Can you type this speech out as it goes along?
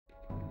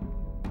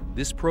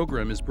This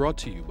program is brought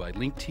to you by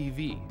Link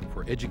TV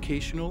for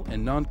educational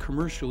and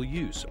non-commercial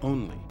use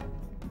only.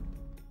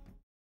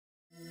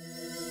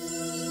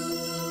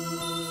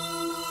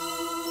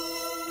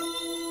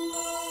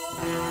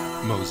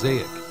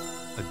 Mosaic,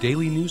 a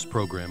daily news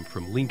program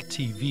from Link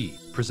TV,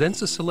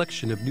 presents a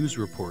selection of news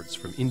reports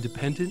from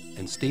independent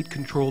and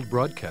state-controlled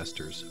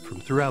broadcasters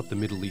from throughout the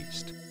Middle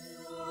East.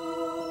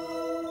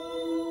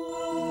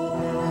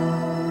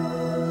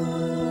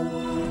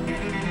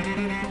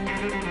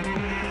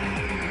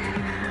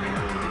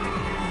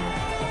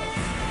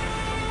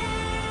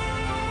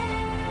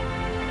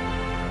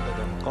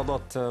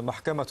 قضت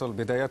محكمة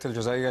البدايات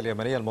الجزائية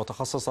اليمنية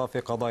المتخصصة في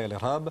قضايا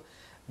الإرهاب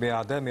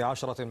بإعدام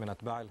 10 من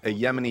أتباع A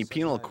Yemeni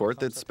penal court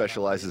that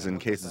specializes in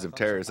cases of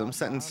terrorism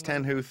sentenced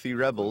 10 Houthi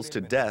rebels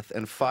to death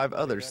and 5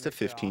 others to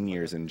 15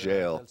 years in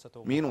jail.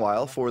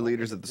 Meanwhile, 4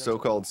 leaders of the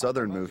so-called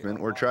Southern Movement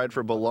were tried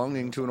for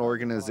belonging to an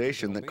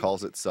organization that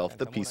calls itself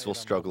the Peaceful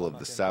Struggle of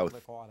the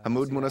South.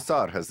 Hamoud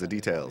Munassar has the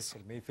details.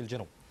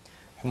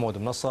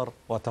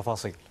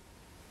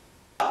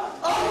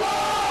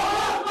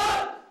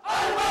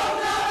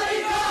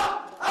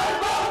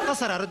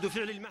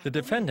 The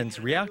defendants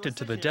reacted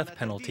to the death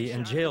penalty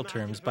and jail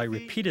terms by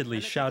repeatedly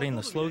shouting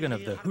the slogan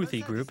of the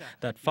Houthi group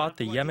that fought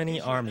the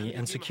Yemeni army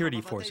and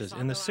security forces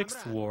in the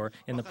 6th war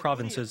in the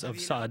provinces of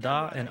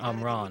Sa'ada and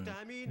Amran.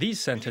 These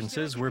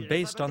sentences were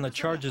based on the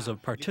charges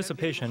of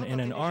participation in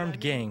an armed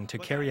gang to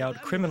carry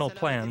out criminal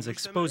plans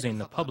exposing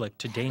the public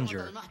to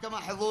danger.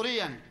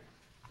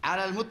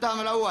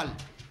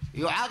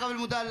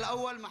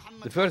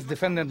 The first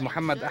defendant,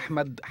 Muhammad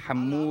Ahmad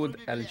Hamoud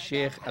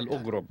al-Sheikh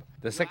al-Ugrub.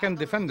 The second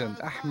defendant,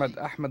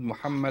 Ahmad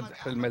Muhammad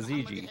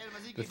al-Maziji.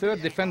 The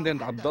third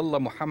defendant, Abdullah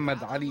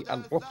Muhammad Ali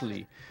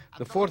al-Uqli.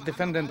 The fourth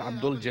defendant,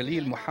 Abdul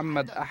Jalil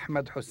Muhammad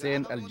Ahmad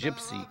Hussein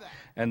al-Jibsi.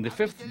 And the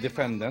fifth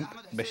defendant,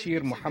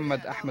 Bashir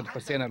Muhammad Ahmad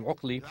Hussein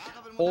al-Uqli,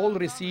 all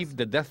received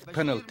the death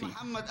penalty.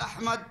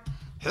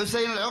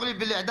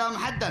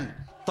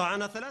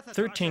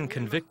 13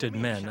 convicted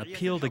men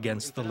appealed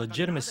against the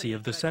legitimacy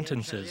of the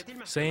sentences,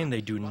 saying they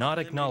do not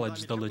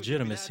acknowledge the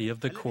legitimacy of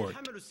the court.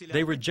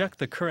 They reject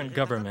the current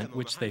government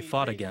which they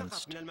fought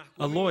against.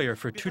 A lawyer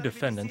for 2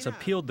 defendants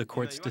appealed the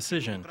court's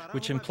decision,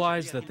 which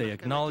implies that they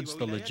acknowledge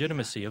the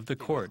legitimacy of the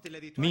court.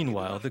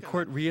 Meanwhile, the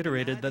court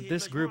reiterated that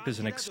this group is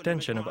an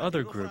extension of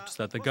other groups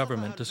that the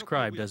government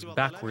described as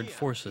backward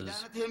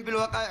forces.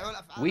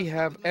 We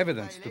have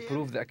evidence to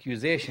prove the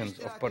accusations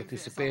of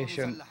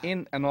participation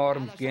in an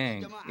armed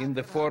gang in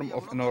the form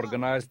of an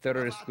organized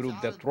terrorist group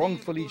that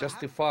wrongfully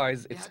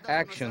justifies its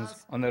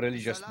actions on a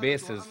religious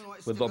basis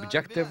with the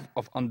objective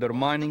of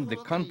undermining the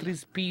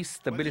country's peace,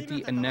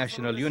 stability, and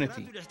national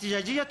unity.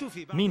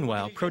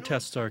 Meanwhile,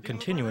 protests are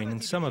continuing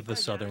in some of the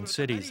southern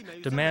cities,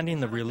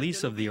 demanding the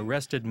release of the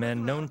arrested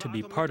men known to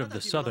be part of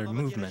the Southern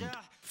Movement.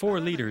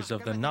 4 leaders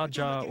of the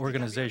Najah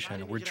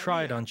organization were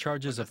tried on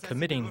charges of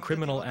committing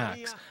criminal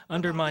acts,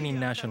 undermining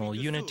national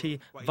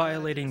unity,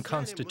 violating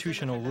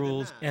constitutional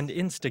rules, and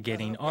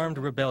instigating armed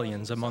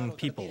rebellions among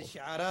people.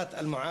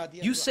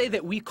 You say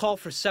that we call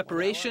for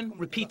separation,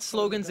 repeat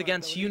slogans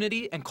against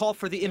unity, and call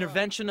for the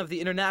intervention of the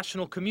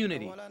international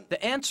community.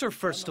 The answer,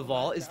 first of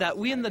all, is that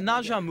we in the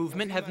Najah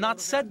movement have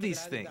not said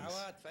these things.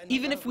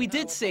 Even if we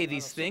did say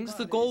these things,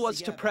 the goal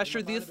was to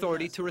pressure the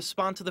authority to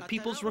respond to the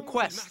people's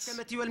requests.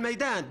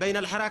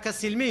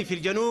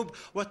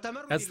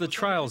 As the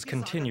trials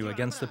continue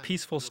against the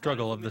peaceful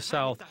struggle of the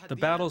South, the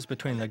battles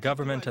between the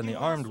government and the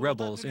armed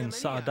rebels in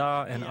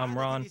Sa'ada and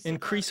Amran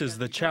increases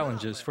the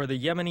challenges for the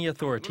Yemeni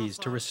authorities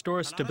to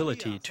restore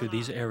stability to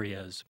these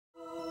areas.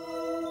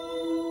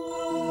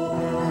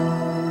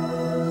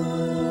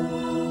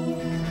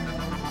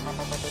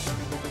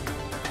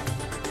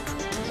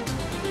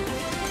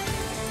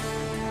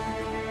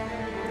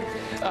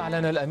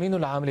 أعلن الأمين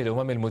العام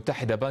للأمم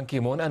المتحدة بان كي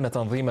مون أن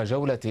تنظيم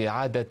جولة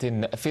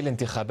إعادة في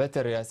الانتخابات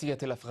الرئاسية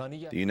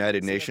الأفغانية. The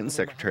United Nations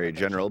Secretary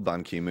General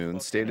Ban Ki-moon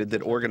stated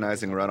that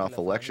organizing runoff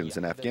elections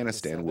in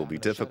Afghanistan will be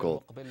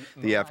difficult.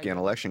 The Afghan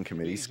Election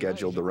Committee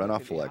scheduled the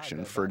runoff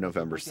election for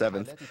November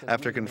 7th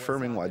after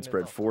confirming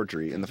widespread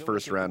forgery in the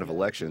first round of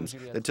elections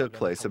that took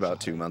place about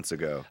 2 months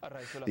ago.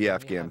 The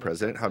Afghan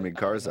President Hamid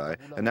Karzai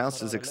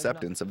announced his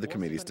acceptance of the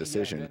committee's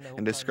decision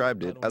and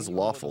described it as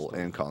lawful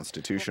and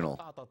constitutional.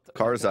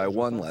 Karzai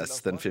won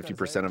less than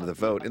 50% of the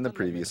vote in the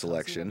previous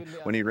election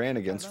when he ran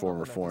against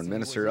former Foreign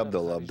Minister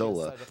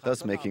Abdullah,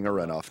 thus making a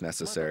runoff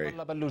necessary.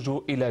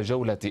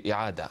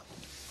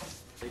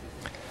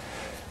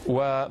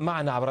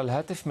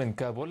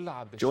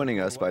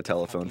 Joining us by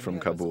telephone from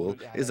Kabul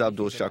is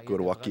Abdul Shakur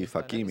Waqif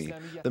Hakimi,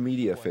 the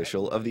media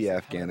official of the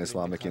Afghan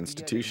Islamic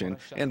Institution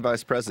and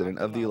Vice President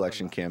of the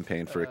election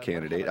campaign for a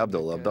candidate,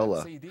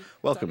 Abdullah.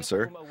 Welcome,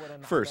 sir.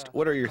 First,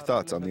 what are your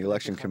thoughts on the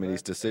election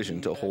committee's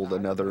decision to hold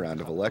another round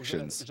of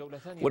elections?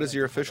 What is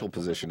your official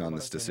position on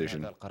this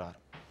decision?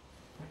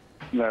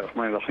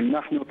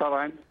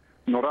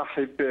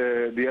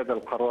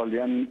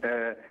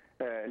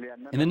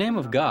 In the name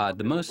of God,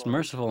 the most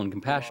merciful and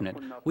compassionate,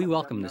 we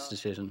welcome this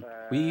decision.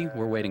 We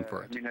were waiting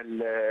for it.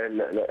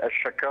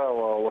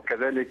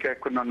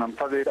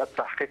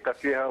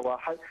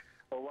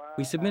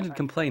 We submitted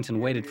complaints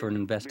and waited for an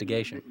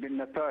investigation.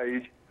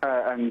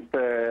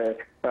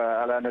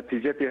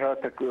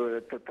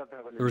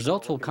 The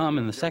results will come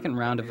in the second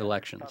round of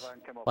elections.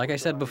 Like I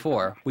said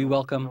before, we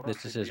welcome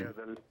this decision.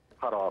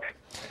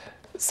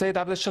 Mr.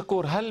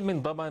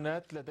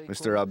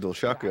 Abdul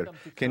Shakur,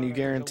 can you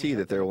guarantee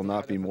that there will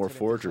not be more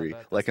forgery,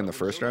 like in the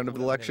first round of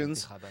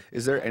elections?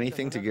 Is there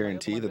anything to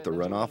guarantee that the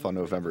runoff on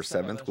November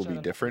 7th will be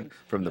different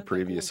from the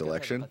previous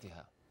election?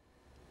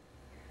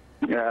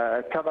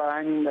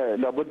 طبعا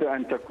لابد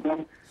أن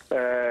تكون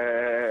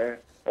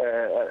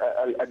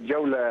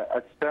الجولة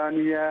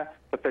الثانية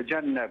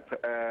تتجنب.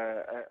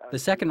 The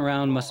second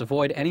round must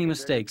avoid any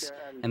mistakes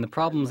and the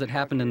problems that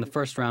happened in the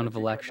first round of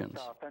elections.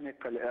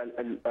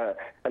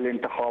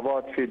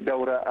 الانتخابات في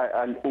الدورة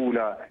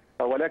الأولى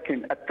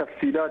ولكن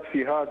التفصيلات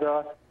في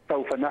هذا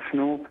سوف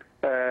نحن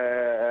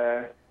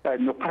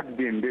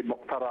نقدم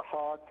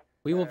بمقترحات.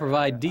 We will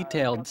provide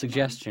detailed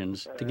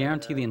suggestions to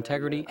guarantee the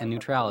integrity and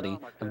neutrality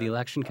of the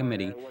election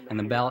committee and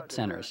the ballot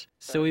centers,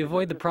 so we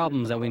avoid the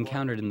problems that we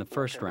encountered in the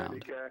first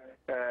round.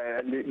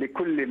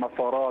 لكل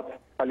مسارات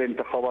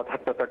الانتخابات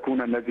حتى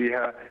تكون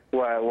نزيهة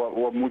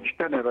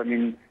ومجتنبة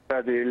من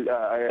هذه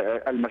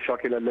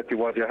المشاكل التي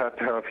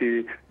واجهتها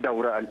في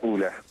الدورة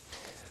الأولى.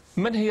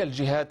 من هي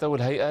الجهات أو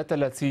الهيئات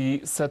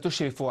التي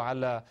ستشرف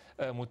على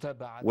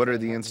متابعة؟ What are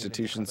the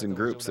institutions and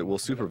groups that will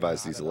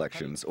supervise these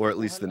elections, or at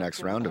least the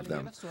next round of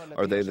them?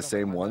 Are they the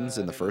same ones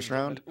in the first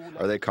round?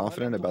 Are they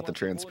confident about the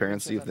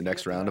transparency of the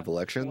next round of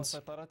elections?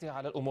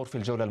 على الأمور في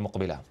الجولة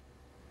المقبلة.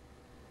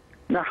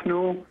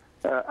 نحن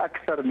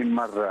أكثر من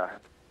مرة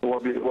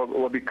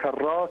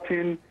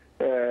وبكرات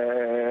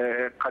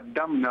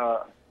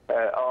قدمنا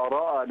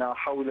آراءنا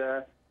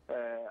حول.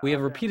 We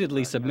have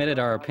repeatedly submitted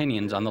our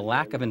opinions on the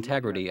lack of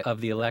integrity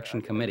of the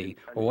election committee,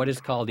 or what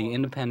is called the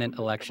Independent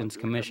Elections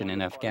Commission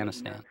in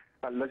Afghanistan.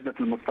 اللجنة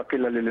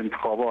المستقلة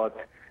للانتخابات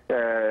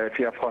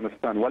في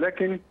أفغانستان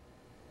ولكن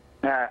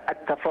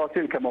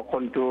التفاصيل كما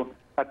قلت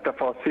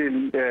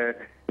التفاصيل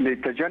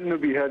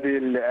لتجنب هذه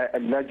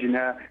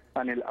اللجنة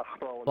عن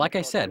الأخطاء. Like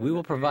I said, we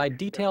will provide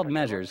detailed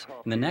measures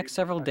in the next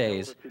several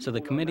days so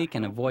the committee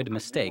can avoid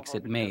mistakes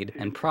it made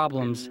and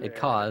problems it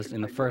caused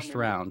in the first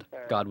round,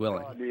 God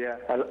willing.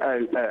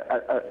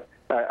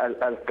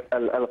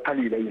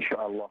 القليلة إن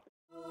شاء الله.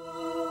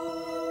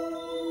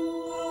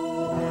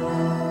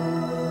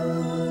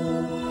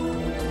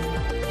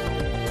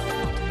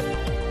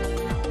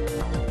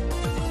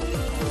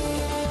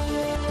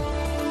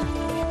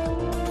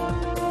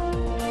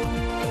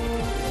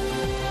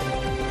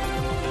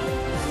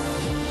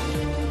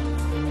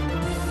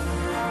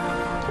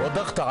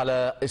 والضغط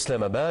على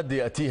إسلام آباد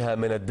يأتيها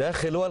من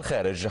الداخل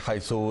والخارج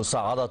حيث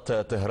صعدت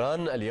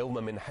طهران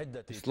اليوم من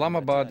حدة.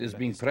 Islamabad is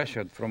being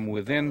pressured from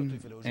within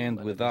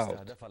and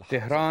without.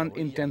 Tehran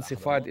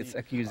intensified its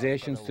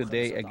accusations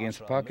today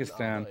against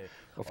Pakistan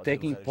of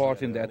taking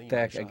part in the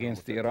attack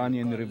against the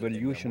Iranian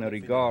Revolutionary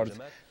Guards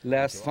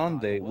last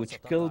Sunday,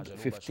 which killed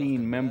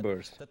 15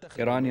 members.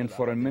 Iranian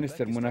Foreign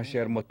Minister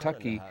Munasher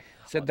Mottaki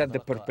said that the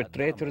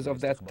perpetrators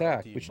of the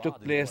attack, which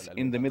took place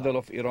in the middle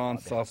of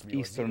Iran's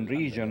southeastern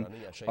region,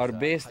 are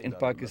based in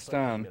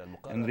Pakistan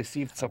and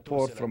received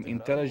support from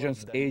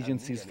intelligence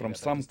agencies from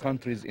some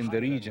countries in the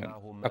region.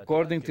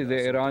 According to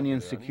the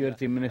Iranian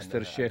Security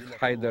Minister Sheikh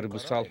Haider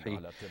Busalhi,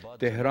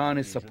 Tehran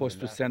is supposed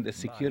to send a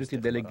security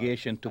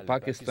delegation to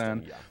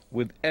Pakistan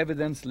with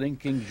evidence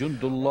linking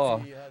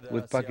Jundullah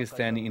with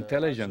Pakistani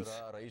intelligence.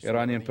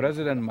 Iranian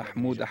President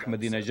Mahmoud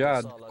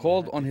Ahmadinejad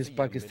called on his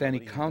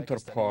Pakistani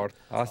counterpart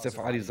Asif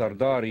Ali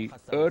Zardari,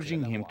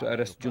 urging him to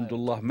arrest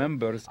Jundullah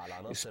members,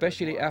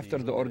 especially after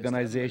the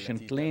organization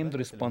claimed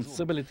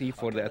responsibility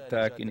for the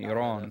attack in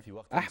Iran.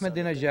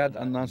 Ahmadinejad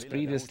announced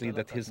previously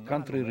that his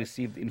country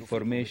received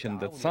information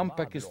that some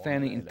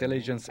Pakistani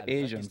intelligence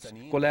agents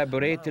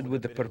collaborated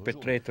with the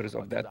perpetrators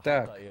of the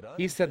attack.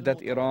 He said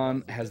that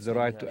Iran has the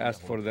right to ask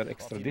for their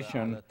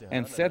extradition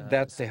and said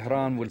that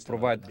Tehran will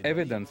provide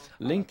evidence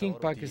linking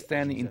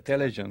Pakistani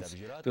intelligence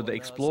to the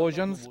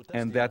explosions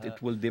and that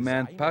it will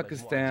demand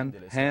Pakistan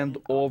hand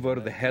over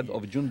the head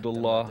of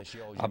Jundullah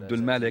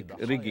Abdul Malik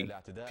Rigi.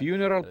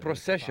 Funeral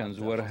processions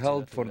were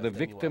held for the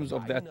victims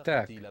of the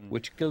attack,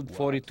 which killed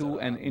 42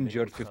 and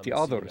injured 50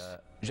 others.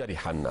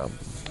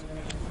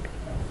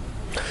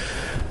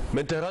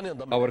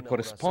 Our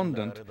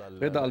correspondent,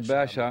 Rida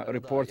Al-Basha,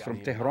 reports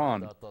from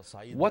Tehran.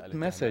 What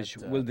message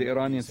will the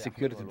Iranian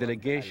security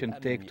delegation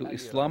take to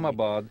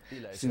Islamabad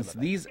since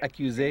these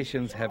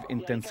accusations have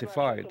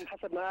intensified?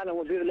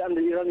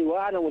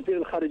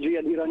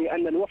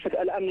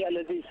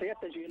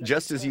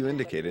 Just as you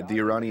indicated, the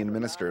Iranian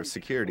Minister of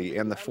Security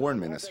and the Foreign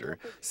Minister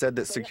said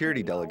that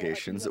security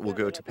delegations that will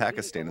go to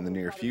Pakistan in the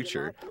near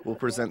future will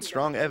present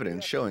strong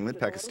evidence showing that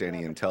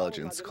Pakistani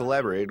intelligence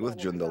collaborated with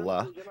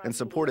Jundullah and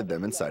supported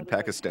them inside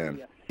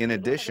Pakistan. In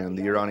addition,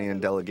 the Iranian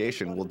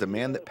delegation will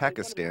demand that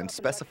Pakistan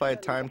specify a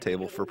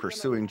timetable for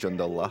pursuing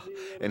Jundullah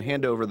and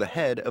hand over the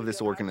head of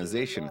this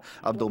organization,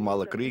 Abdul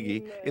Malik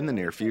Rigi, in the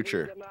near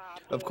future.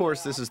 Of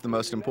course, this is the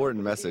most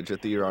important message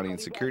that the Iranian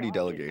security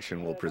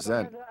delegation will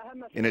present.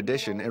 In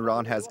addition,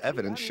 Iran has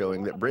evidence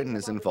showing that Britain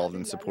is involved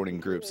in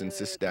supporting groups in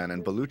Sistan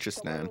and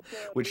Baluchistan,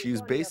 which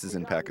use bases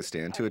in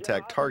Pakistan to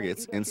attack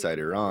targets inside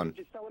Iran.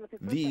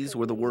 These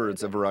were the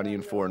words of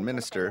Iranian Foreign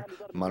Minister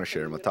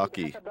Manouchehr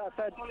Mottaki.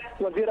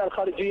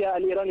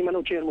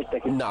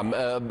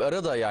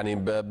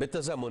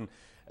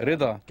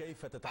 Rida,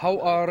 how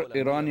are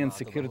Iranian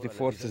security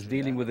forces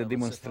dealing with the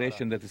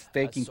demonstration that is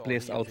taking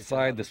place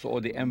outside the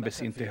Saudi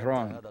embassy in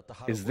Tehran?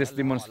 Is this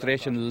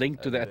demonstration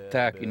linked to the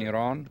attack in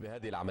Iran?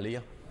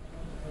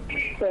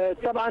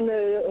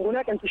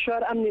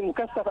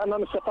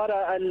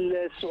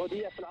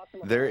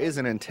 There is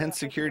an intense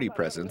security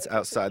presence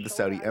outside the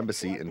Saudi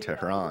embassy in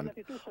Tehran.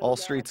 All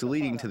streets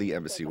leading to the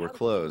embassy were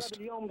closed.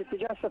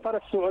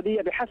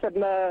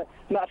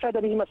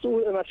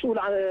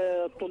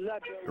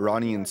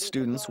 Iranian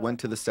students went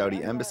to the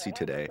Saudi embassy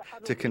today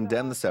to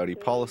condemn the Saudi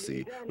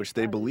policy, which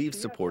they believe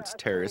supports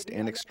terrorist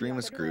and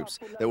extremist groups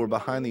that were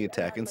behind the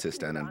attack in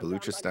Sistan and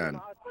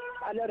Baluchistan.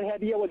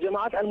 الإرهابية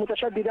والجماعات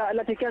المتشددة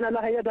التي كان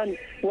لها يدا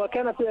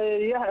وكانت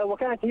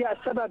هي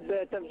السبب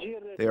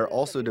تفجير. They are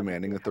also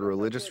demanding that the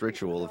religious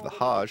ritual of the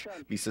Hajj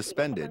be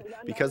suspended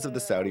because of the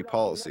Saudi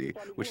policy,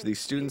 which these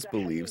students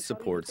believe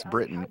supports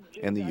Britain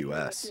and the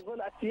U.S.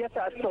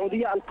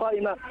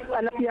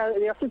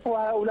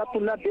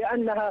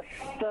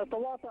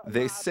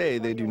 They say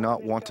they do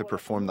not want to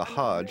perform the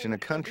Hajj in a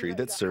country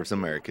that serves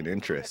American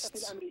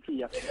interests.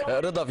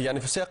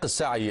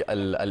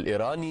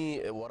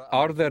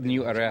 Are there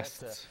new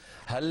arrests?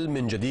 هل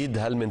من جديد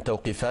هل من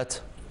توقيفات؟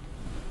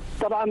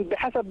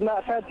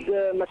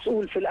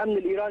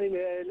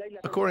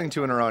 According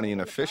to an Iranian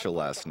official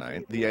last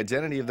night, the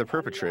identity of the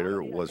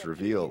perpetrator was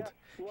revealed.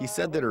 He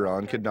said that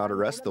Iran could not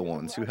arrest the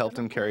ones who helped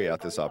him carry out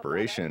this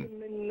operation.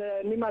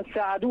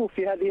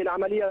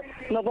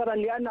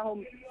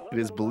 It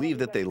is believed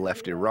that they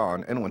left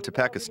Iran and went to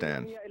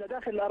Pakistan.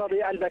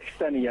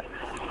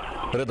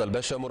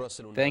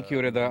 Thank you,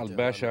 Rida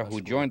Al-Basha,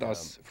 who joined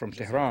us from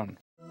Tehran.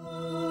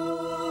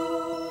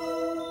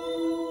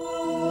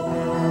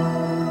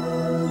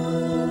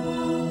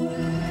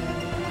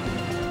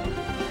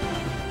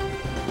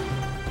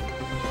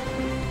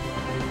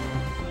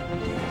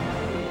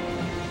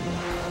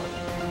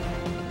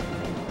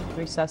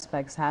 Three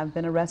suspects have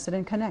been arrested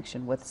in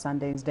connection with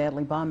Sunday's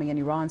deadly bombing in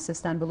Iran's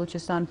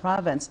Sistan-Baluchistan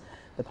province.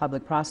 The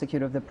public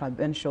prosecutor of the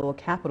provincial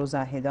capital,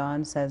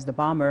 Zahedan, says the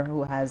bomber,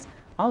 who has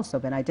also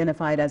been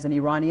identified as an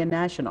Iranian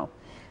national.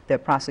 The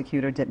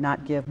prosecutor did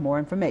not give more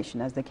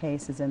information as the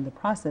case is in the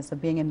process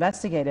of being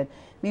investigated.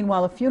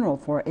 Meanwhile, a funeral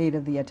for 8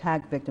 of the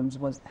attack victims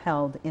was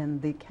held in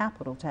the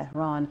capital,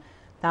 Tehran.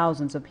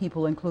 Thousands of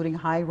people, including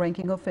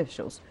high-ranking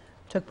officials,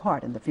 took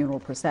part in the funeral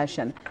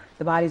procession.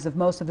 The bodies of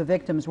most of the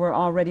victims were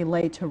already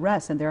laid to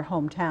rest in their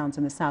hometowns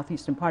in the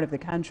southeastern part of the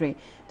country.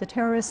 The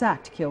terrorist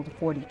act killed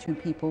 42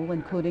 people,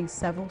 including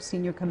several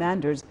senior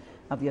commanders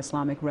of the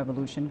Islamic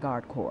Revolution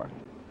Guard Corps.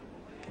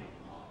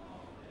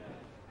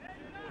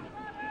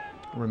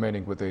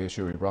 Remaining with the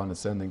issue, Iran is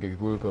sending a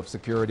group of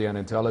security and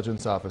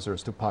intelligence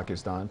officers to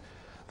Pakistan.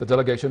 The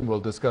delegation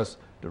will discuss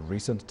the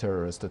recent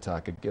terrorist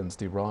attack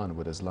against Iran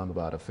with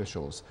Islamabad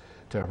officials.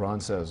 Tehran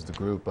says the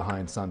group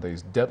behind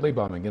Sunday's deadly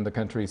bombing in the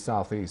country's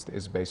southeast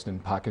is based in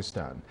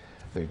Pakistan.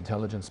 The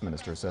intelligence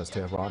minister says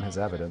Tehran has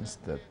evidence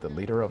that the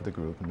leader of the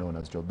group, known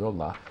as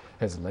Jundullah,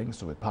 has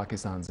links with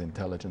Pakistan's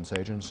intelligence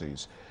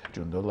agencies.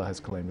 Jundullah has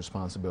claimed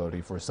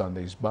responsibility for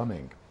Sunday's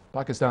bombing.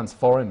 Pakistan's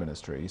foreign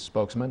ministry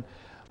spokesman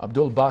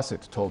Abdul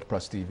Basit told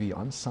Press TV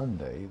on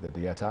Sunday that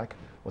the attack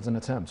was an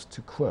attempt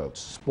to, quote,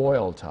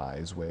 spoil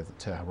ties with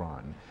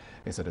Tehran.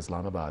 He said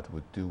Islamabad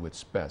would do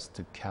its best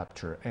to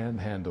capture and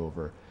hand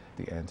over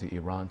the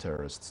anti-Iran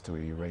terrorists to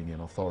Iranian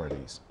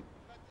authorities.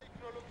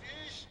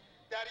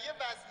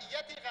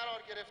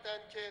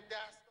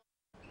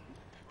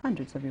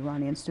 Hundreds of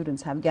Iranian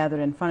students have gathered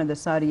in front of the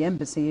Saudi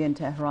embassy in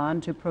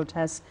Tehran to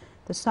protest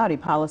the Saudi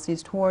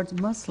policies towards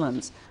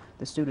Muslims.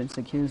 The students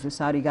accuse the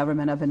Saudi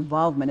government of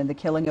involvement in the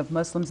killing of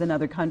Muslims in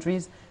other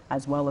countries,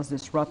 as well as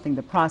disrupting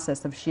the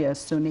process of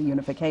Shia-Sunni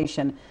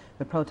unification.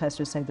 The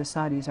protesters say the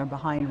Saudis are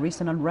behind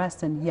recent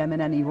unrest in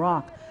Yemen and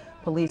Iraq.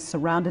 Police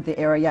surrounded the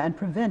area and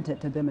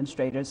prevented the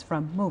demonstrators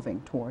from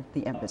moving toward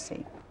the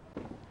embassy.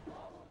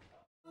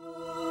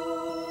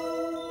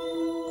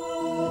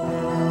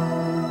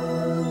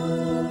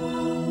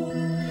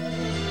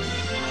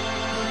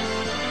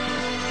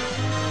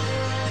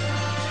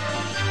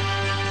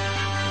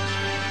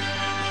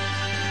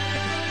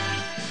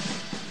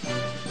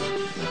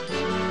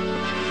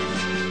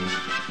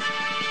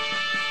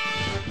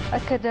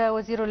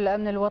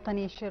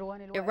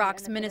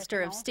 Iraq's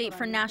Minister of State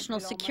for National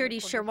Security,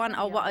 Sherwan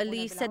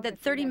al-Wa'ali, said that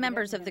 30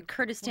 members of the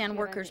Kurdistan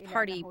Workers'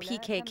 Party,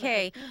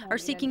 PKK, are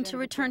seeking to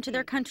return to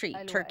their country,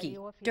 Turkey.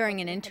 During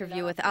an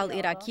interview with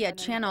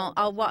Al-Iraqiya channel,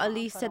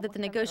 al-Wa'ali said that the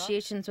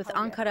negotiations with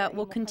Ankara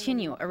will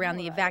continue around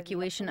the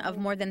evacuation of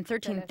more than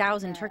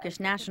 13,000 Turkish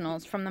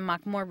nationals from the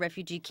Makmur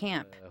refugee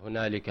camp.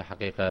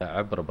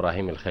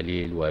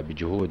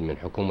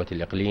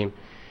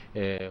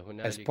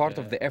 As part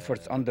of the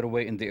efforts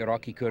underway in the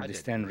Iraqi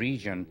Kurdistan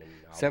region,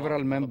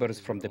 several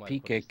members from the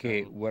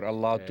PKK were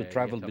allowed to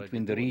travel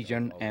between the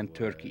region and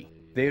Turkey.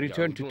 They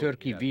returned to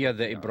Turkey via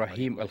the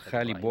Ibrahim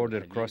al-Khali border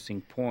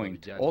crossing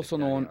point, also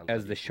known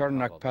as the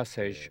Sharnak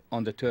Passage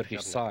on the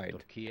Turkish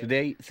side.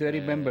 Today, 30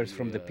 members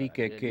from the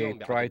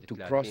PKK tried to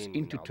cross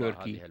into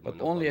Turkey, but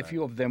only a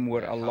few of them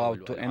were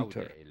allowed to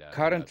enter.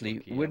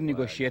 Currently, we're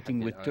negotiating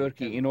with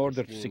Turkey in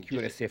order to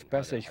secure a safe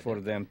passage for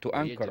them to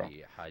Ankara.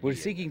 We're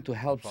seeking to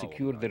help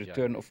secure the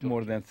return of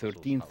more than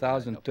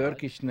 13,000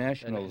 Turkish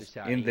nationals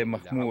in the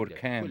Mahmur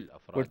camp.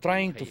 We're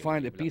trying to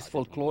find a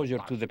peaceful closure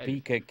to the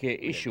PKK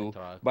issue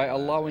by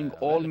allowing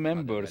all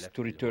members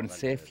to return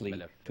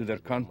safely to their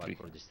country.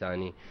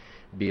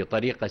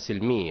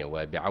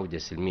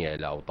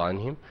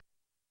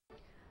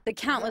 The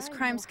countless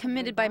crimes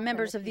committed by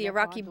members of the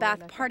Iraqi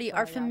Ba'ath Party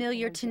are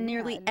familiar to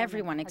nearly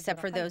everyone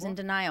except for those in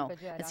denial.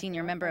 A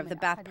senior member of the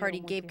Ba'ath Party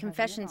gave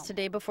confessions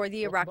today before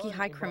the Iraqi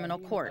High Criminal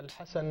Court.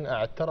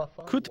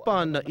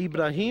 Qutban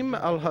Ibrahim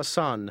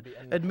al-Hassan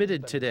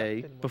admitted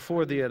today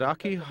before the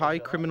Iraqi High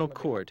Criminal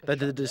Court that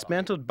the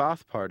dismantled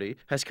Ba'ath Party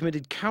has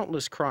committed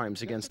countless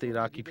crimes against the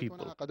Iraqi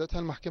people.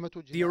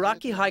 The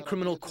Iraqi High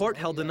Criminal Court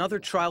held another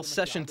trial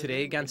session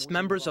today against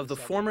members of the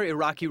former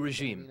Iraqi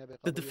regime.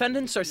 The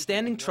defendants are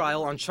standing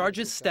trial on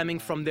charges stemming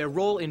from their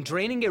role in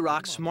draining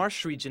Iraq's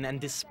marsh region and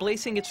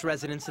displacing its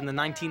residents in the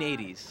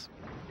 1980s.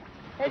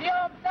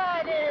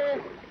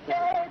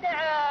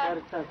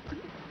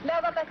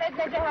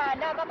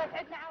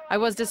 I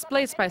was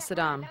displaced by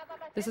Saddam.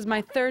 This is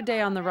my third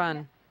day on the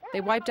run.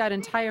 They wiped out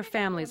entire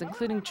families,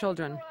 including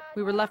children.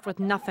 We were left with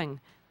nothing.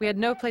 We had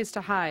no place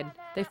to hide.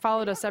 They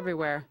followed us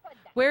everywhere.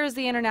 Where is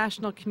the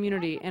international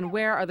community, and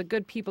where are the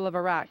good people of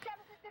Iraq?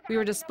 We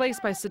were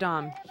displaced by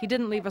Saddam. He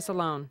didn't leave us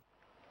alone.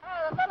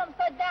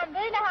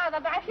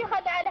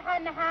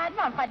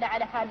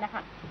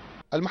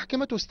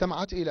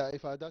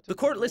 The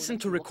court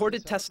listened to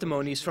recorded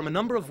testimonies from a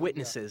number of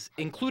witnesses,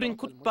 including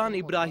Qutban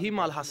Ibrahim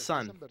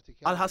al-Hassan.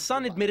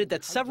 Al-Hassan admitted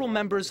that several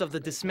members of the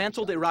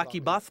dismantled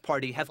Iraqi Ba'ath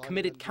Party have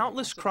committed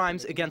countless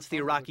crimes against the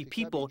Iraqi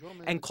people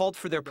and called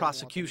for their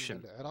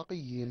prosecution.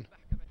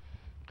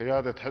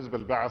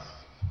 The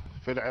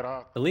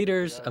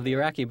leaders of the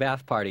Iraqi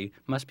Ba'ath Party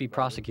must be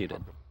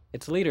prosecuted.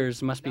 Its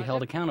leaders must be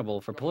held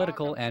accountable for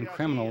political and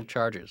criminal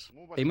charges.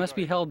 They must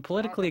be held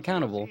politically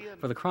accountable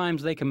for the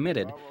crimes they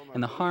committed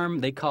and the harm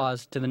they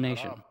caused to the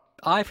nation.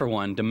 I, for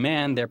one,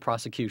 demand their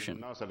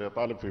prosecution.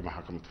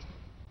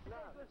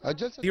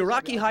 The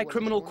Iraqi High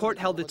Criminal Court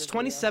held its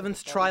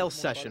 27th trial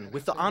session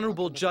with the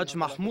Honorable Judge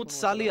Mahmoud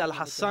Salih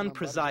al-Hassan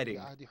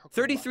presiding.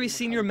 33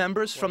 senior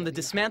members from the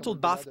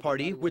dismantled Ba'ath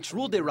Party, which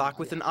ruled Iraq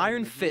with an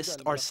iron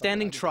fist, are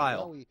standing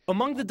trial.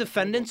 Among the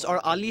defendants are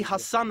Ali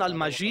Hassan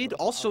al-Majid,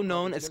 also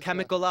known as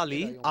Chemical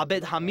Ali,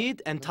 Abed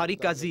Hamid, and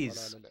Tariq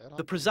Aziz.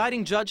 The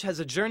presiding judge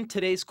has adjourned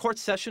today's court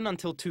session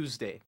until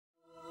Tuesday.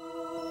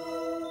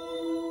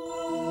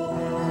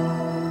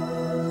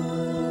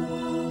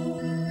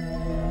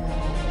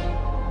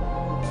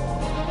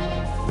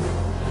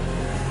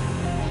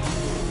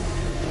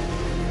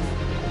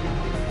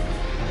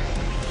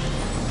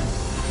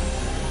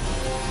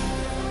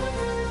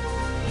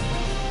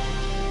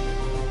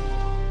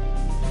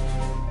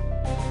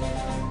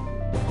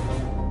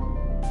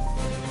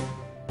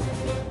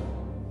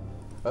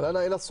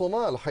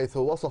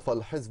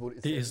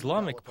 The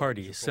Islamic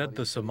Party said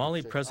the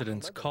Somali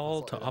President's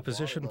call to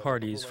opposition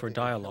parties for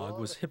dialogue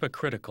was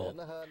hypocritical.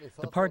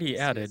 The party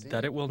added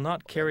that it will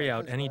not carry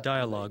out any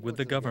dialogue with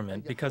the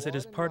government because it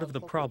is part of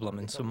the problem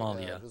in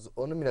Somalia.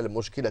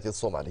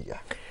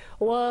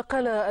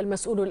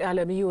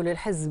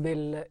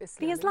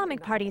 The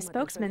Islamic Party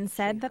spokesman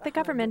said that the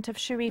government of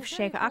Sharif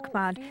Sheikh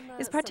Ahmad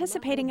is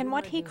participating in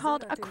what he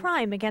called a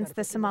crime against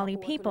the Somali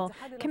people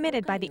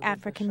committed by the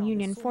African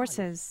Union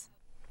forces.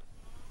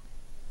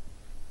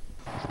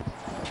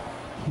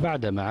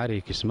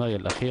 The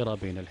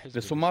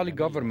Somali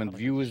government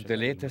views the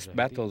latest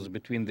battles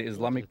between the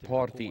Islamic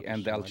Party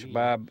and the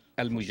Al-Shabaab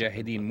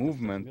Al-Mujahideen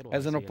movement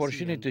as an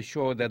opportunity to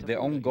show that the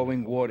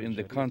ongoing war in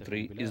the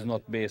country is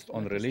not based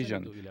on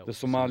religion. The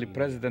Somali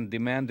president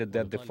demanded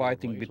that the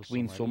fighting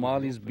between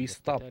Somalis be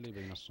stopped,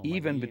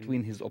 even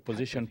between his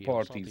opposition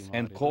parties,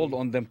 and called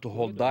on them to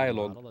hold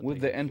dialogue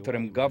with the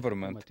interim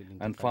government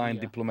and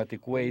find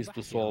diplomatic ways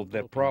to solve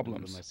their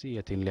problems.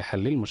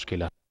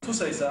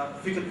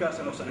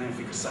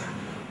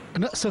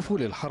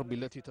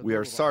 We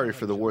are sorry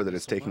for the war that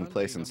is taking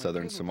place in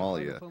southern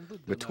Somalia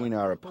between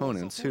our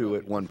opponents who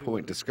at one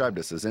point described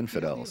us as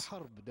infidels.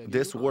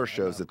 This war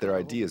shows that their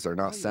ideas are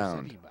not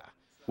sound.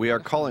 We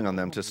are calling on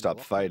them to stop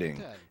fighting.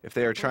 If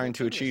they are trying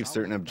to achieve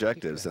certain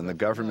objectives, then the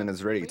government is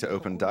ready to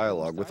open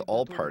dialogue with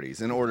all parties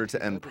in order to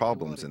end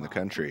problems in the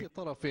country.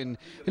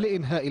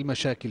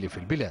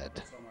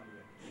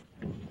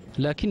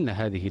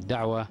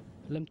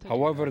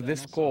 However,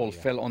 this call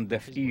fell on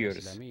deaf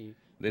ears.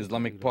 The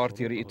Islamic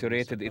Party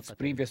reiterated its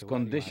previous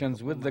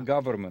conditions with the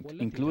government,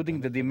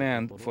 including the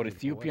demand for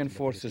Ethiopian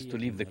forces to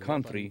leave the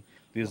country,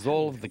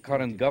 dissolve the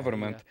current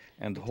government,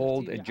 and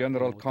hold a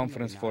general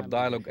conference for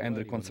dialogue and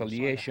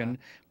reconciliation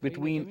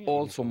between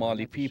all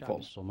Somali people.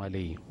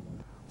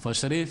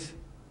 فشريف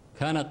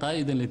كان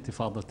قائدا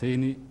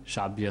لانتفاضتين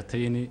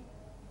شعبيتين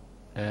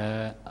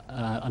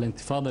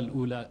الانتفاضة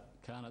الأولى.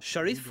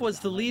 Sharif was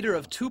the leader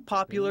of two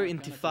popular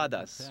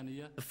intifadas.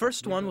 The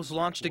first one was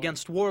launched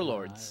against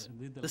warlords.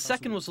 The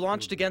second was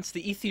launched against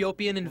the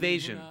Ethiopian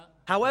invasion.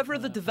 However,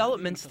 the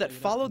developments that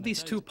followed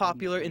these two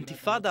popular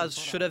intifadas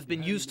should have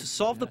been used to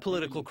solve the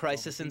political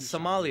crisis in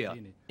Somalia.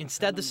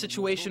 Instead, the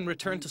situation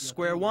returned to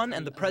square one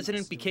and the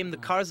president became the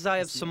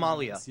Karzai of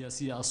Somalia.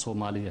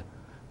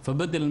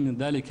 فبدلا من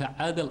ذلك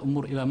عاد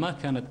الأمور إلى ما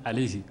كانت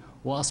عليه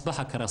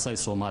وأصبح كرسي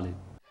صومالي.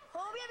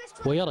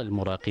 ويرى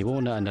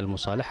المراقبون أن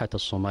المصالحة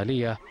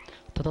الصومالية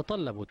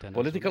تتطلب.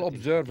 Political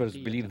observers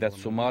believe that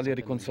Somali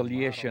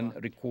reconciliation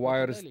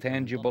requires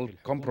tangible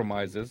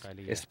compromises,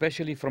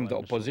 especially from the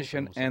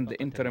opposition and the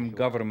interim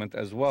government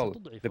as well.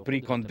 The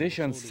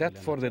preconditions set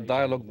for the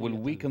dialogue will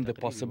weaken the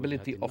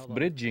possibility of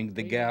bridging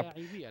the gap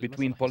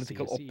between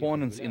political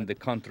opponents in the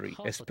country,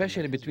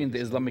 especially between the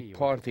Islamic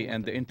Party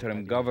and the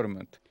interim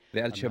government.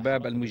 The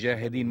Al-Shabaab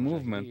Al-Mujahideen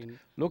movement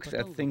looks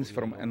at things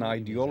from an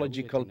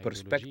ideological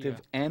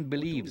perspective and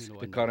believes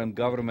the current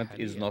government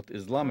is not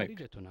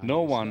Islamic.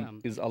 No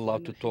one is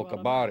allowed to talk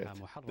about it.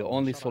 The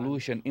only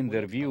solution, in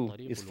their view,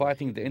 is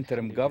fighting the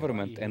interim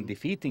government and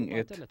defeating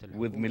it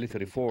with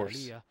military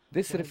force.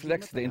 This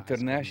reflects the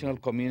international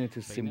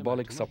community's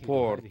symbolic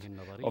support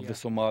of the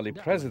Somali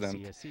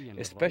President,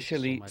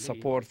 especially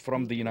support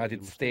from the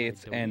United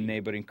States and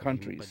neighboring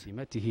countries.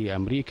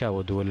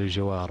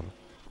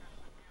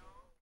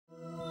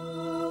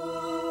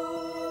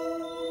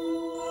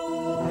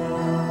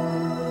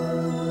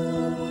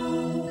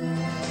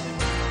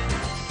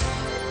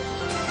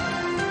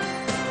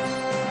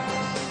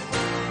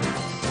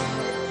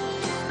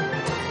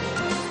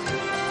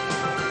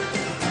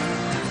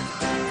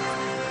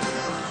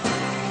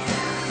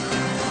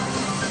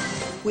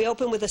 We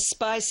open with a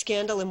spy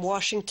scandal in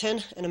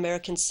Washington. An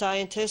American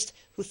scientist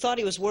who thought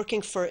he was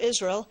working for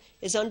Israel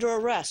is under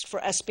arrest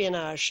for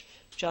espionage.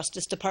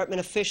 Justice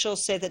Department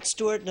officials say that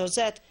Stewart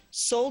Nozette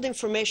sold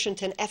information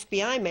to an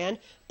FBI man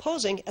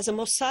posing as a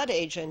Mossad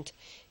agent.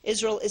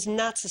 Israel is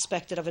not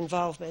suspected of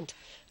involvement.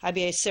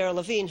 IBA's Sarah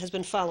Levine has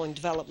been following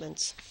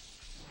developments.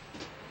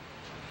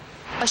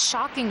 A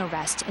shocking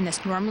arrest in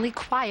this normally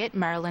quiet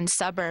Maryland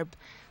suburb.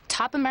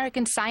 Top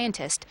American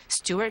scientist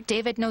Stewart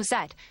David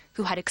Nozette,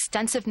 who had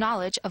extensive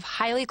knowledge of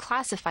highly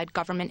classified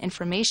government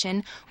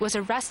information, was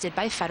arrested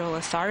by federal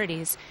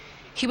authorities.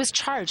 He was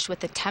charged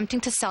with attempting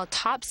to sell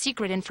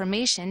top-secret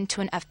information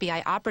to an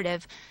FBI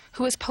operative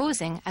who was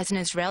posing as an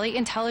Israeli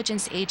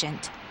intelligence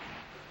agent.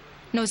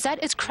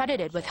 Nozette is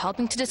credited with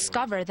helping to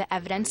discover the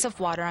evidence of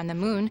water on the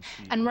moon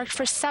and worked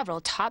for several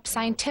top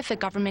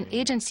scientific government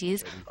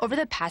agencies over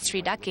the past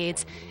 3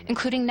 decades,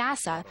 including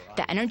NASA,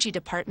 the Energy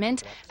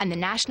Department, and the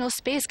National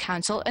Space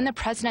Council in the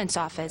President's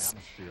office.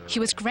 He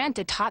was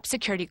granted top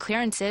security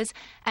clearances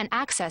and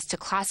access to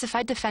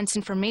classified defense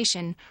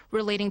information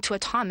relating to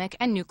atomic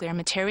and nuclear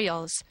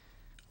materials.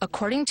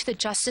 According to the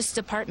Justice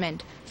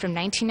Department, from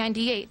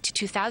 1998 to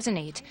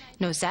 2008,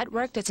 Nozette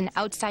worked as an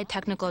outside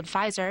technical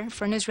advisor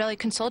for an Israeli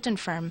consultant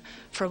firm,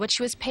 for which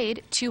he was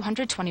paid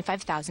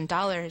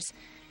 $225,000.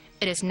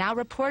 It is now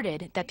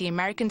reported that the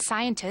American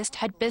scientist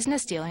had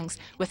business dealings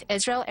with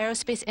Israel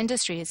Aerospace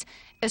Industries,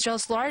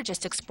 Israel's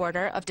largest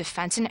exporter of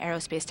defense and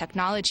aerospace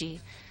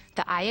technology.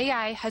 The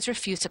IAI has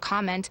refused to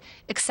comment,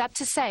 except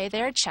to say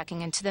they are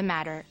checking into the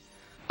matter.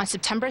 On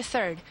September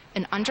 3rd,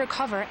 an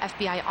undercover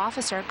FBI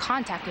officer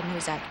contacted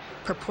Nozette,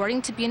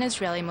 purporting to be an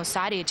Israeli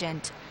Mossad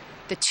agent.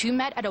 The two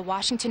met at a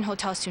Washington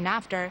hotel soon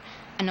after,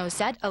 and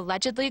Nozette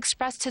allegedly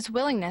expressed his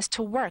willingness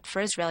to work for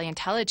Israeli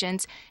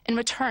intelligence in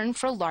return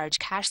for large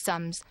cash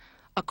sums.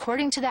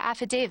 According to the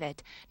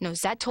affidavit,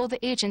 Nozette told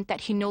the agent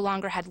that he no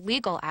longer had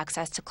legal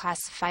access to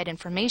classified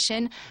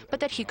information, but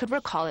that he could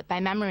recall it by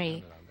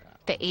memory.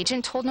 The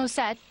agent told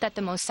Nozette that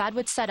the Mossad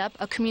would set up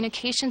a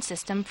communication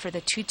system for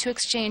the two to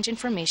exchange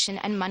information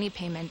and money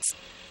payments.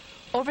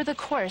 Over the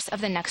course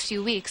of the next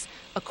few weeks,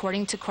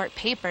 according to court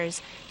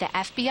papers, the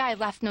FBI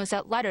left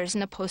Nozette letters in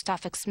the post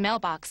office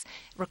mailbox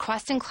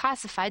requesting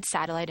classified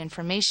satellite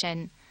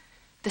information.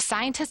 The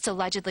scientist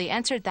allegedly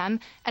answered them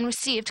and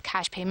received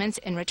cash payments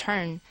in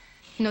return.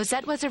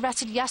 Nozette was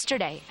arrested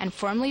yesterday and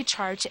formally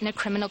charged in a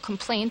criminal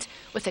complaint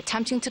with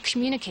attempting to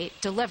communicate,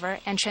 deliver,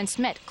 and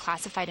transmit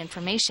classified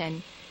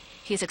information.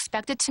 He is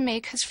expected to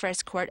make his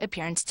first court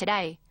appearance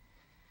today.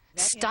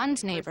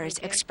 Stunned neighbors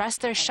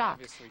expressed their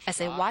shock as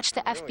they watched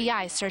the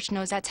FBI search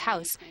Nozette's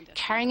house,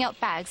 carrying out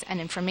bags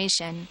and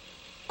information.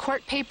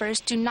 court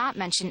papers do not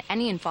mention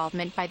any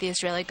involvement by the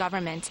Israeli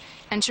government,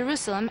 and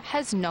Jerusalem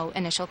has no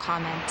initial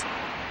comment.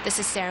 This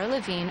is Sarah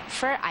Levine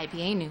for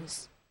IBA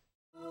News.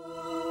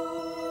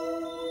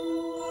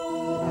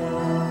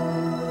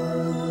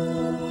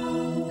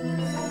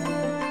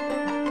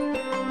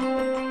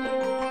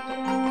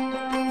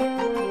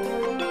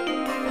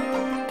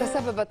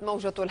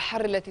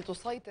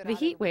 The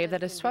heat wave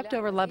that has swept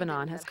over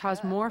Lebanon has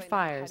caused more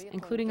fires,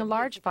 including a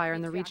large fire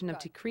in the region of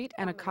Tikrit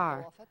and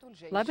Akkar.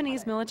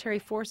 Lebanese military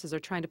forces are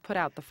trying to put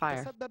out the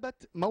fire.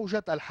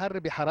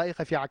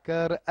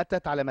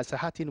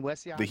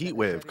 The heat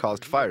wave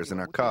caused fires in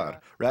Akkar,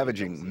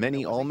 ravaging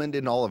many almond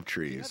and olive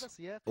trees.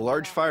 A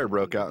large fire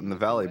broke out in the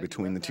valley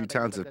between the two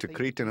towns of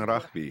Tikrit and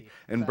Raqbi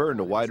and burned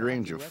a wide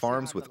range of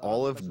farms with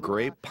olive,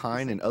 grape,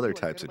 pine, and other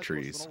types of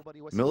trees.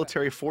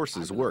 Military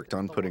forces worked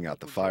on putting out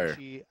the fire.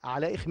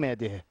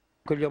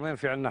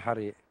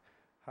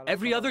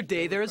 Every other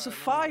day there is a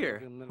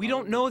fire. We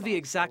don't know the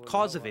exact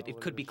cause of it. It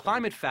could be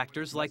climate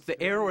factors like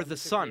the air or the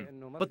sun.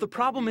 But the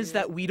problem is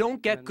that we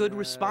don't get good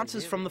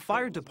responses from the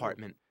fire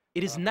department.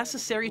 It is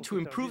necessary to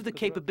improve the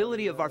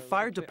capability of our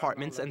fire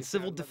departments and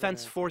civil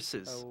defense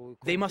forces.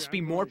 They must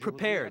be more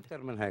prepared.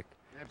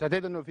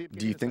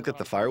 Do you think that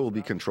the fire will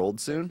be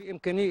controlled soon?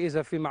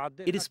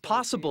 It is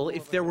possible.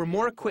 If there were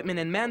more equipment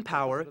and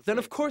manpower, then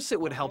of course it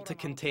would help to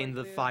contain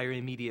the fire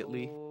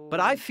immediately. But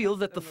I feel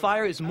that the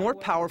fire is more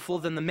powerful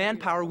than the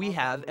manpower we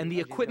have, and the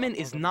equipment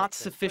is not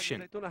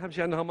sufficient.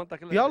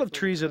 The olive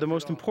trees are the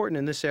most important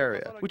in this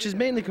area, which is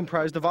mainly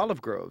comprised of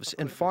olive groves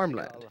and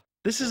farmland.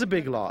 This is a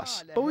big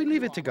loss, but we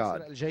leave it to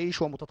God.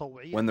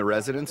 When the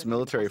residents,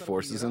 military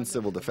forces, and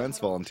civil defense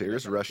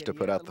volunteers rushed to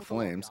put out the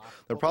flames,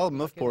 the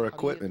problem of poor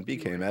equipment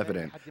became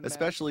evident,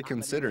 especially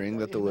considering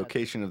that the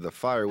location of the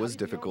fire was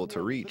difficult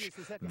to reach,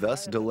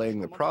 thus delaying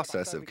the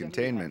process of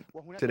containment.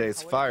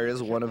 Today's fire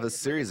is one of a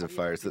series of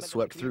fires that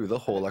swept through the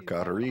whole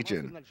Akkar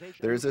region.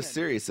 There is a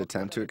serious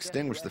attempt to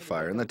extinguish the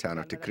fire in the town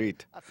of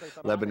Tikrit.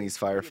 Lebanese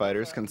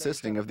firefighters,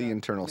 consisting of the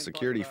internal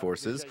security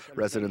forces,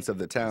 residents of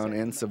the town,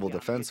 and civil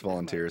defense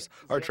volunteers,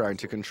 are trying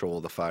to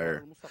control the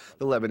fire.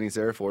 The Lebanese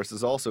Air Force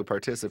is also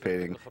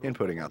participating in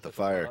putting out the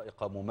fire.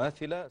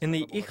 In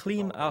the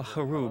Iqlim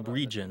al-Harub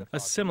region, a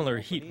similar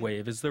heat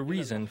wave is the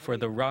reason for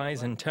the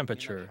rise in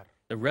temperature.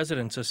 The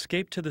residents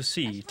escaped to the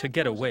sea to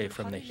get away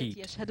from the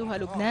heat.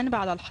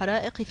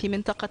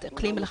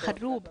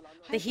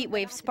 The heat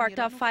wave sparked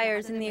off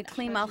fires in the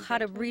Iqlim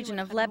al-Harub region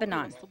of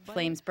Lebanon.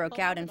 Flames broke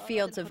out in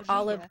fields of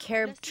olive,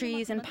 carob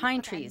trees, and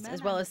pine trees,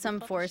 as well as some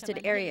forested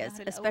areas,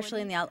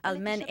 especially in the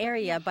Al-Almen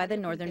area by the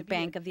northern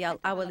bank of the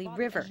Al-Awali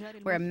River,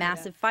 where a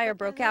massive fire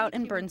broke out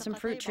and burned some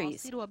fruit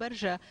trees. In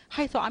the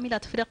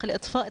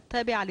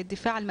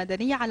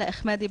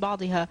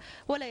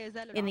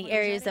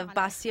areas of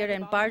Basir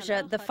and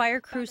Barja, the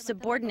fire crews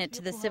subordinate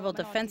to the civil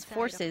defense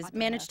forces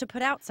managed to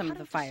put out some of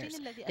the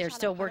fires. They're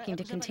still working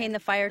to contain the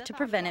fire to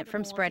prevent it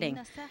from spreading.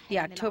 The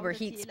October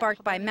heat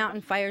sparked by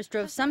mountain fires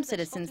drove some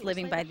citizens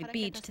living by the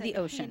beach to the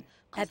ocean.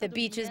 At the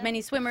beaches,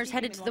 many swimmers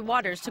headed to the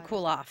waters to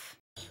cool off.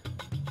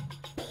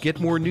 Get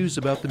more news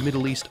about the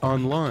Middle East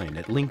online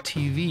at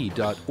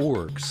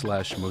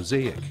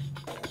linktv.org/Mosaic.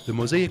 The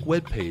Mosaic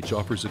webpage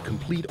offers a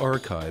complete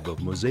archive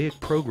of Mosaic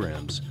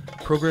programs,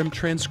 program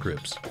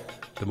transcripts,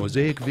 the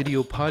Mosaic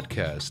video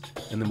podcast,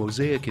 and the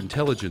Mosaic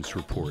Intelligence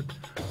Report,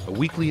 a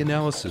weekly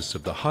analysis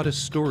of the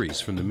hottest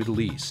stories from the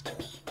Middle East.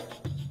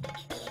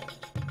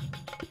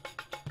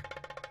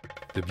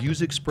 The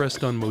views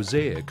expressed on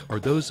Mosaic are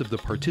those of the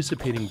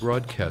participating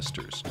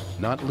broadcasters,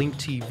 not Link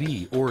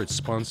TV or its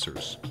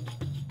sponsors.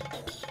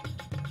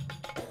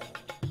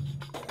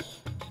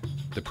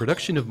 The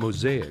production of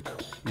Mosaic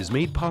is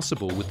made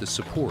possible with the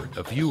support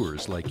of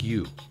viewers like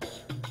you.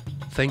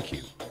 Thank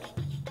you.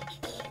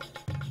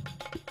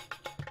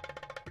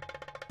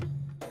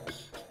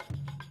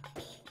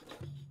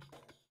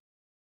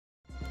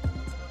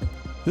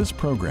 This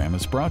program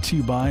is brought to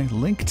you by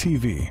Link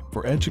TV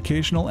for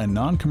educational and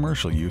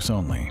non-commercial use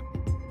only.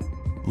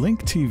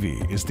 Link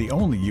TV is the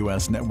only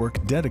U.S.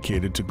 network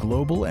dedicated to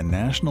global and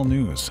national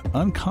news,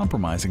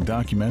 uncompromising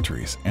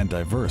documentaries, and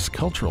diverse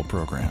cultural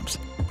programs,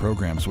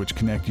 programs which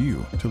connect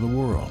you to the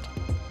world.